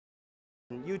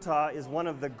Utah is one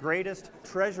of the greatest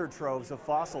treasure troves of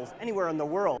fossils anywhere in the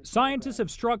world. Scientists have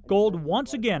struck gold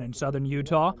once again in southern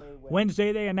Utah.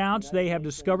 Wednesday, they announced they have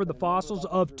discovered the fossils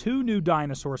of 2 new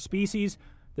dinosaur species.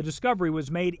 The discovery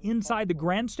was made inside the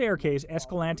Grand Staircase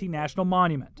Escalante National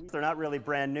Monument. They're not really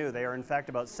brand new. They are in fact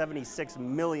about 76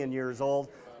 million years old,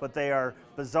 but they are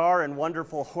bizarre and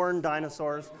wonderful horned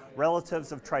dinosaurs,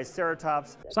 relatives of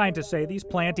Triceratops. Scientists say these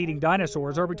plant-eating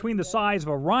dinosaurs are between the size of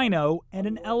a rhino and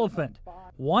an elephant.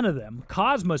 One of them,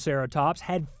 Cosmoceratops,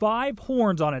 had 5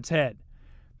 horns on its head.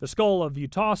 The skull of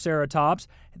Utahceratops,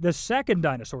 the second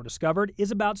dinosaur discovered, is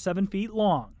about 7 feet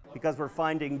long. Because we're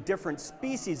finding different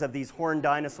species of these horned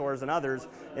dinosaurs and others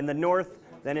in the north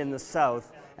than in the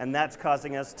south, and that's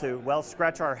causing us to, well,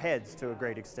 scratch our heads to a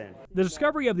great extent. The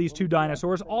discovery of these 2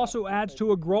 dinosaurs also adds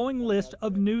to a growing list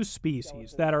of new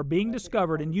species that are being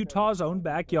discovered in Utah's own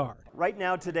backyard. Right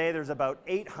now, today, there's about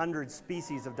 800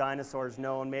 species of dinosaurs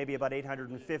known, maybe about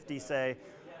 850, say.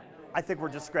 I think we're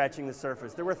just scratching the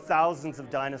surface. There were thousands of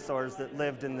dinosaurs that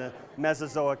lived in the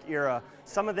Mesozoic era.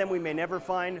 Some of them we may never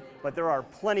find, but there are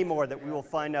plenty more that we will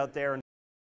find out there.